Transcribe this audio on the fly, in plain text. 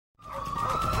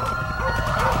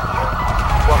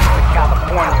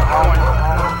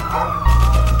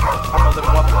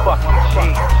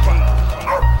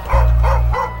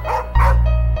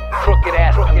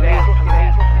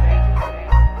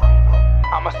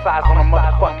homicides on a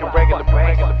motherfucking regular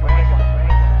basis.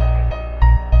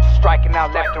 Striking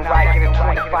out left and right, getting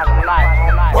 25 a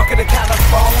night. Welcome to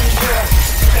California,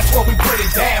 that's where we put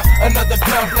it down. Another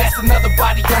gun blast, another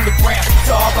body on the ground.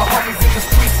 To all the homies in the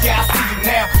streets, yeah, I see you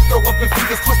now. Throw up your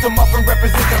fingers, twist them up and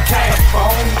represent them.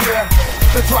 California,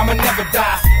 the drama never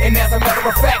dies. And as a matter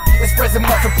of fact, it spreads and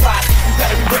multiplies. You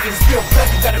gotta be ready to spill blood,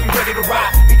 you gotta be ready to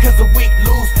ride. Because the weak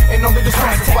lose, and only the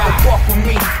strong survive. Walk with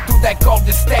me through that golden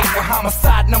state where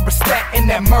homicide numbers stack and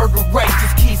that murder rate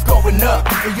just keeps going up,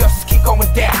 and yours just keep going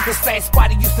down. The same spot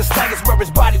he used to slang is where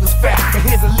his body was found. But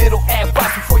here's a little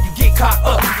advice before you get caught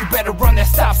up. You better run that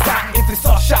stop sign if it's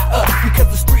all shot up, because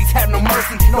the streets have no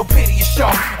mercy, no pity is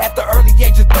shown. At the early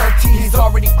age of 13, he's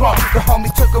already grown. The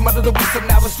homies took him under the wheel, so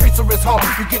now the streets are his home.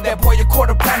 You give that boy a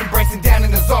quarter pound and breaks him down in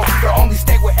the zone. The only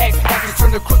state where ex-hackers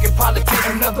turn to crooked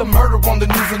politicians. Another murder on the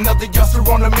news, another youngster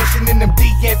on a mission, and them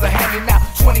DAs are handing out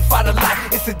 25 to life.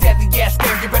 It's a deadly ass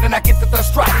game, you better not get the third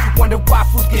strike. Wonder why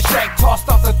fools get shanked, tossed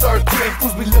off the third tier.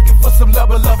 Fools be looking for some love,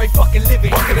 but love ain't fucking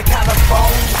living. Welcome to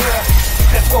California,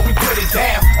 that's where we put it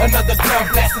down. Another gun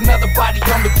blast, another body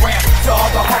on the ground. To all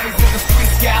the homies in the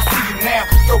streets, yeah, I see you now.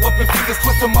 Throw up your fingers,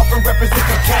 twist them up and represent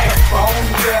the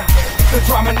California. The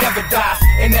drama never dies,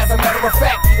 and as a matter of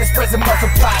fact, it spreads and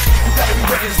multiplies. You gotta be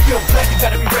ready to spill blood, you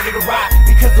gotta be ready to ride.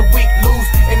 Because the weak lose,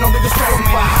 and only the strong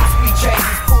survive. High-speed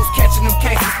chases, fools catching them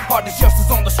cases. Hardest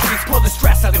youngsters on the streets, pulling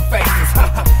straps out in faces.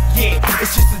 Yeah,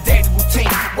 it's just a daily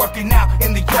routine. Working out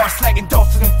in the yard, slagging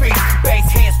dogs to them feet. Bass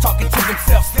heads talking to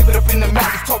themselves, slip it up in the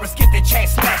mountains. Taurus get their chain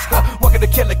smashed. Welcome to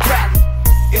Killer Cali.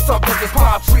 It's all good, there's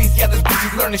palm trees, yeah, there's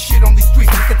bitches learning shit on these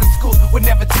streets. Look at the schools, would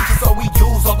never teach us, so we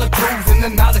use all the tools and the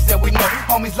knowledge that we know.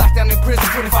 Homies locked down in prison,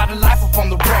 25 to life up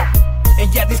on the road. And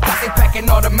yeah, these cops ain't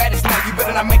packing automatics now, you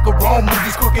better not make a wrong move.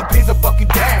 These crooked pins will buck you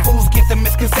down. Fools get the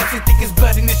misconception, think it's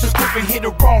blood and it's just gripping. Hit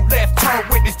a wrong left turn,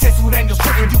 witness test with angels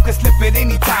tripping. You can slip at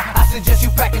any time, I suggest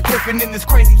you pack a clipping in this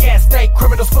crazy ass state.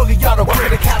 Criminals fully auto,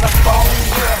 welcome to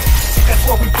California, that's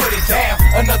where we put it down.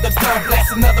 Another gun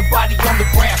blast, another body on the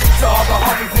ground. To all the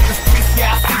homies in the streets,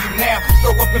 yeah, I see you now.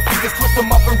 Throw up your fingers, twist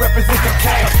them up and represent the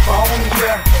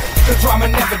California. The drama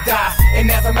never dies, and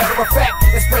as a matter of fact,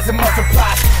 it spreads and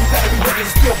multiplies. You gotta be ready to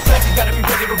spill blood, you gotta be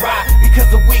ready to ride. Because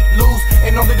the weak lose,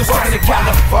 and only the strong survive.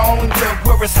 California,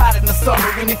 where it's hot in the summer,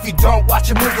 and if you don't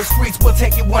watch it move, the streets will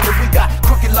take you under. We got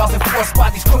crooked laws enforced by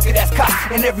these crooked ass cops,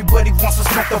 and everybody wants to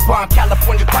smoke the bomb.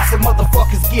 California cops and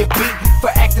motherfuckers get beat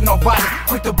for acting on violent,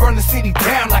 quick to burn the city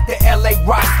down like the LA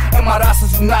rocks. And my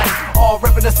Rastas united, all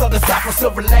repping the southern side from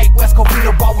Silver Lake, West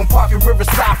Covina, Baldwin Park, and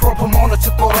Riverside. From Pomona to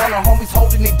Corona, homies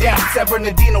holding it down. San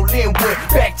Bernardino, Linwood,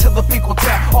 back to the Pico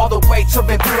town, all the way to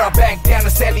Ventura, back down to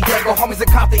San Diego. Homies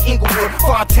in Compton, Inglewood,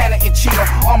 Fontana, and Chino.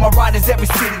 All my riders, every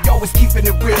city, always keeping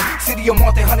it real. City of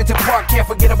Monte, Huntington Park, can't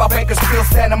forget about Bakersfield,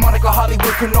 Santa Monica,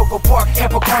 Hollywood, Canoga Park, and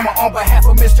Pacoima. On behalf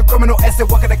of Mr.Criminal, and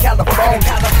welcome to California.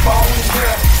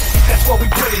 California, that's where we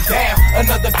put it down.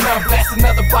 Another gun blast,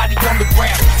 another body on the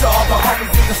ground. To all the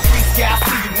homies in the streets, yeah, I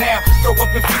see you now. Throw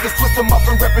up your fingers, twist them up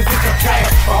and represent your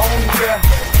California.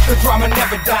 The drama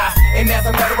never dies, and as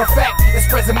a matter of fact, it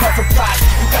spreads and multiplies.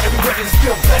 You gotta be ready to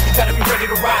spill blood, you gotta be ready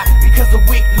to ride. Because the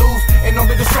weak lose, and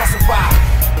only the strong survive.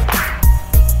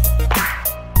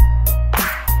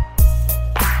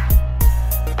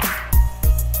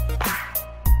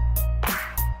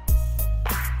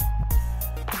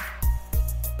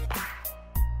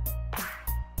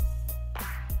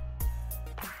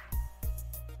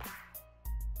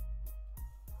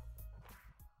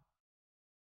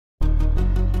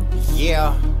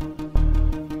 Yeah.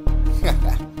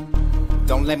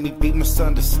 Don't let me be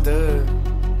misunderstood.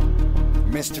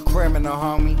 Mr. Criminal,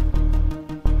 homie.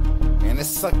 And it's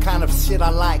some kind of shit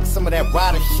I like. Some of that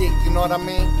rider shit, you know what I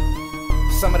mean?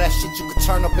 Some of that shit you could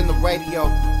turn up in the radio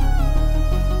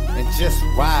and just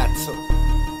ride to.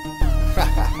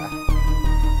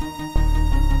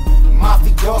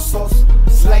 Mafiosos,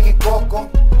 slanging coco.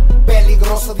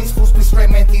 Peligroso, these fools be straight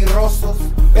mentirosos.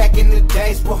 Back in the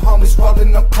days with homies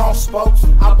rolling up chrome spokes.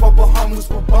 I pop with homies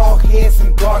with bald heads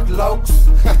and dark looks.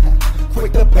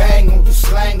 Quick to bang on you,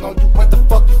 slang on you. Where the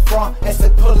fuck you from? As they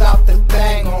pull out the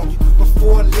thing on you.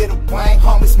 Before a little Wayne,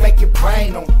 homies make your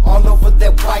brain on. All over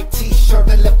that white t-shirt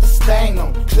that left a stain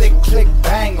on. Click, click,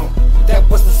 bang on. That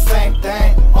was the same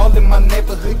thing. All in my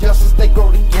neighborhood, youngsters, they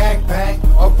go to gang bang.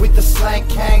 Or with the slang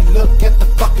gang, look at the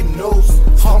fucking news.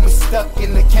 Homies stuck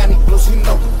in the county blues, you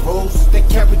know the rules. They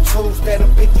carry tools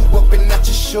that'll pick you up and not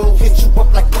your shoes. Hit you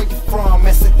up like where you from,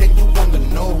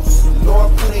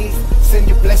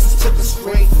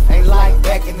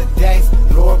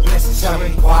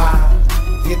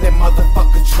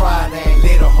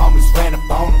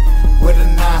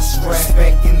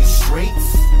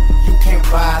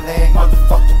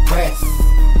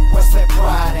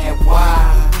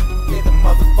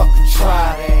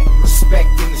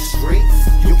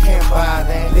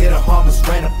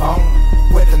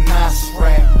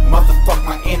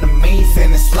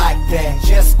 it's like that.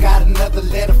 Just got another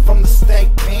letter from the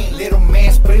state pen. Little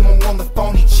man's primo on the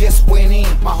phone, he just went in.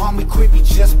 My homie Creepy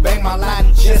just banged my line,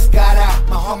 he just got out.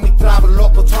 My homie Trava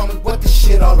Loco told me what this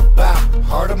shit all about.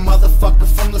 Heard a motherfucker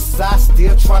from the side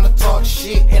still trying to talk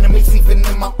shit. Enemies even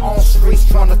in my own streets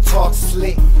trying to talk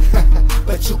slick.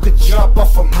 But you could jump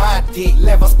off of my dick.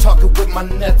 Levels talking with my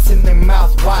nuts in their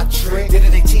mouth, why trick?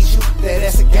 Didn't they teach you that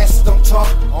as a gangster don't talk?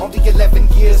 Only 11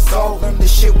 years old, learned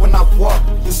this shit when I walk.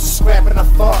 Used to scrap and I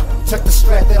fought, took the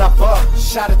strap that I bought.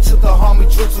 Shot it to the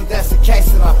homie Droops and that's the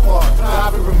case that I fought.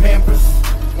 Probably remembers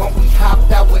when we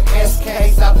hopped out with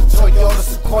SKs out the Toyota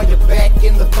Sequoia back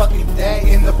in the fucking day.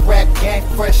 In the rap gang,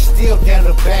 fresh still down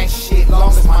the back shit. Long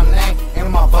as my name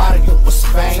and my body it was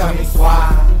famous. Tell me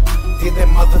why did that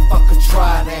motherfucker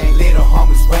try that? Little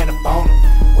homies ran up on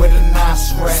him with a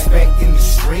nice respect in the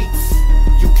streets.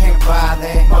 You can't buy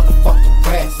that motherfucker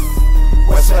rest.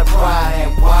 Where's that pride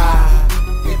and why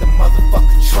did the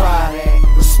motherfucker try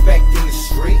that? Respect in the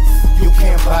streets, you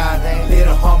can't buy that.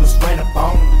 Little homies ran up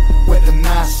on him with a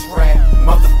nice rap.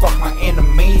 Motherfuck my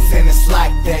enemies and it's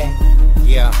like that.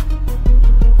 Yeah,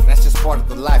 that's just part of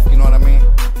the life, you know what I mean?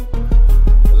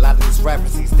 A lot of these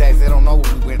rappers these days, they don't know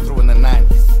what we went through in the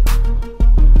 90s.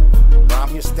 But I'm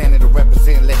here standing to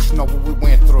represent and let you know what we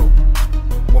went through.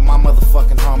 What my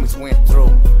motherfucking homies went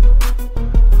through.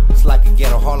 It's like a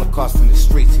ghetto holocaust in the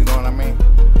streets, you know what I mean?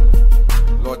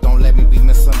 Lord, don't let me be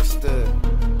misunderstood.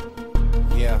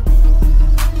 Yeah.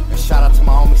 And shout out to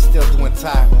my homie still doing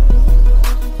time.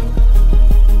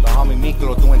 The homie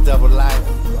Miklo doing double life.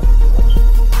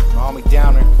 The homie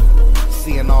Downer,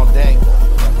 seeing all day.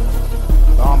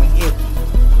 The homie Icky.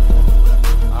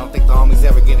 I don't think the homie's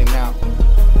ever getting out.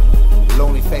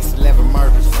 Lonely Face 11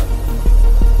 murders.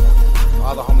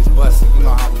 All the homies busted, you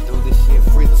know how we do this shit.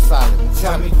 Free the silent.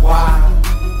 Tell me why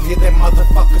did that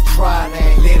motherfucker try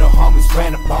that? Little homies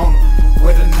ran up on him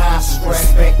with a nice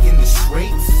respect in the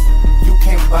streets. You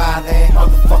can't buy that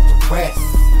motherfucker rest.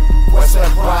 Where's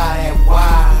that pride and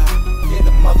why did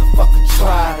the motherfucker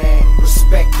try that?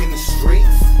 Respect in the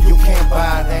streets, you can't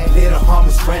buy that. Little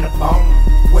homies ran up on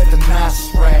him with a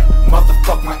nice rap.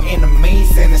 Motherfuck my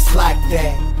enemies and it's like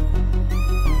that.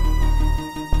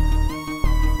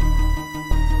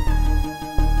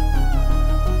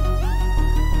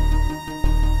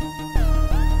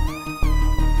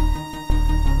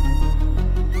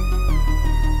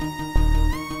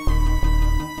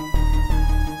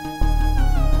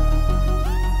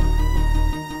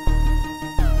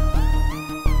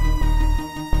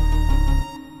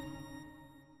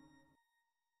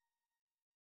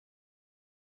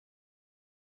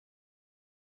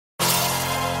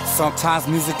 Sometimes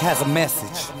music has a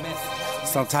message.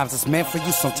 Sometimes it's meant for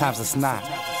you, sometimes it's not.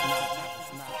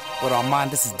 But on mine,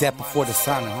 this is death before the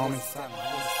sun, homie.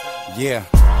 Yeah.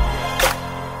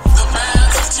 The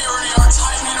bands of tyranny are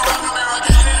tightening around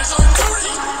America, and it is our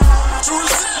duty to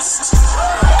resist.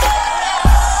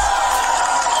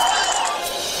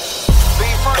 The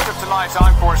first of tonight's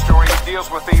Encore story deals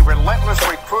with the relentless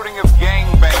recruiting of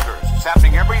gangbangers. It's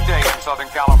happening every day in Southern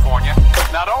California,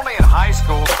 not only in high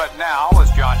schools, but now,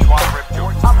 as John Schwab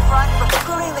reports, up front,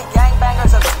 recruiting the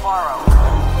gangbangers of tomorrow.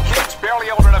 Kids barely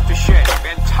old enough to shave,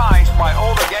 enticed by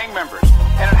older gang members.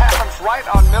 And it happens right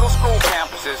on middle school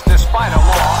campuses, despite a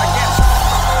law against it.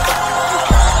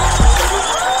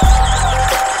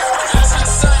 It has been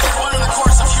said that one in the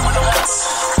course of human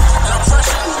events, an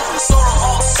oppression so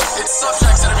revolts its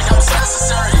subjects that it becomes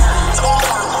necessary to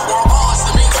alter or abolish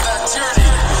the means of that tyranny.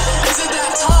 Is it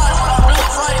that time when our Bill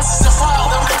of Rights is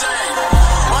defiled every day?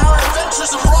 When our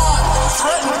adventures abroad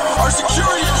threaten our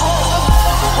security at home?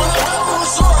 When the Federal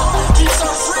Reserve keeps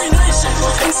our free nation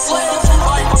enslaved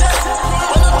by debt?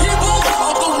 When the people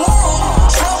of the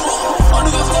world tremble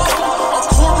under the thumb of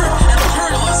corporate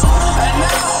imperialism? And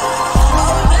now,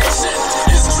 our nation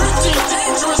is drifting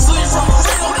dangerously from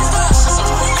freedom to fascism.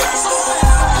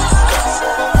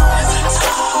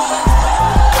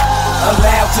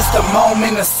 Allow just a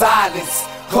moment of silence.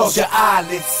 Close your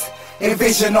eyelids.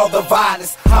 Envision all the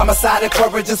violence. Homicide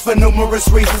encourages for numerous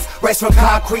reasons. Race from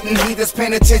concrete and heathens,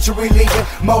 penitentiary leaving.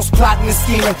 Most plotting and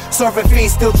scheming, serving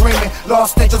fiends still dreaming.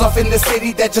 Lost angels off in the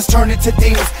city that just turned into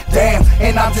demons. Damn,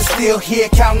 and I'm just still here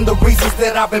counting the reasons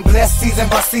that I've been blessed season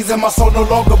by season. My soul no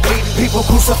longer bleeding. People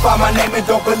crucify my name and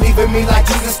don't believe in me like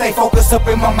Jesus. Stay focused up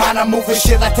in my mind, I'm moving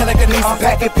shit like telekinesis. I'm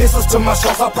packing pistols to my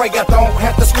shows, I pray I don't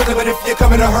have to scream them. But if you're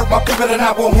coming to hurt my people, then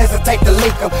I won't hesitate to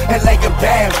leak them and lay them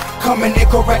down. Coming in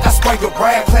correct, I spray your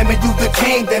brand, claiming you the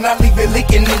king, then I leave it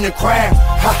leaking in the crime.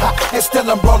 Haha, and still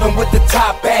I'm rolling with the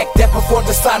top back. That before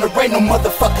the sign, there ain't no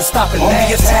motherfucker stopping that.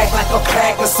 Only attack like a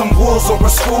pack of some wolves or a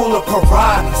school of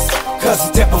piranhas. Cause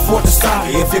it's death before the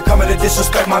sign. If you're coming to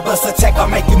disrespect my bus attack, I'll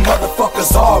make you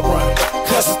motherfuckers all run.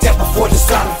 Cause it's death before the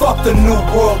sign. Fuck the new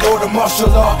world order, martial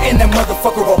law, and that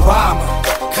motherfucker Obama.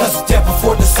 Cause it's death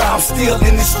before the sign. I'm still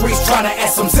in the streets trying to add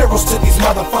some zeros to these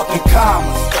motherfucking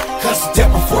commas. Cause it's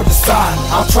death before the sign.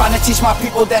 I'm trying to teach my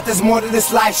people that there's more to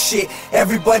this life shit.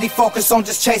 Everybody focus on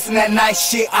just chasing that nice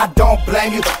shit. I don't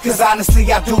blame you, cause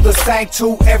honestly I do the same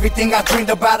too. Everything I dreamed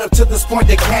about up to this point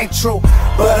that came true.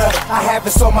 But I have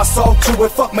it on my soul too,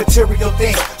 and fuck material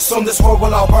things. Soon this world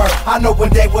will all burn. I know one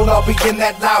day we'll all be in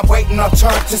that line waiting our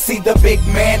turn to see the big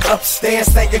man upstairs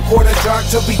say a court adjourned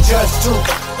to be judged too.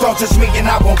 Don't judge me and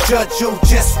I won't judge you.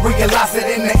 Just realize that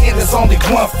in the end there's only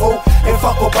one fool. And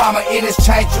fuck Obama, it has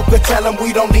changed. You could tell him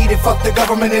we don't need it. Fuck the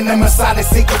government and them Masonic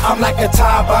secret. I'm like a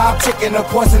time bomb, ticking a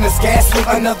poisonous gas leak.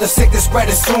 Another sickness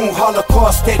spreading soon,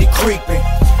 Holocaust steady creeping.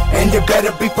 And you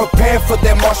better be prepared for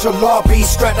that martial law. Be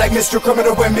strapped like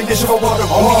Mr.Criminal when munitions for water.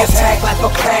 Only attack like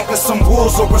a pack of some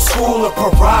wolves or a school of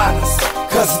piranhas.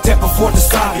 Cause it's death before the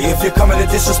sign. If you're coming to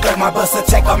disrespect my bus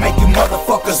attack, I'll make you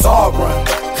motherfuckers all run.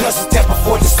 Cause it's death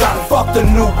before the sign. Fuck the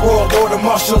new world order,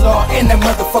 martial law, and that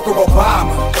motherfucker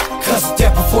Obama. Cause it's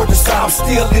death before the sign. I'm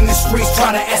still in the streets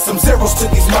trying to add some zeros to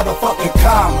these motherfucking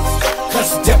commas.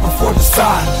 Cause it's death before the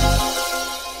sign.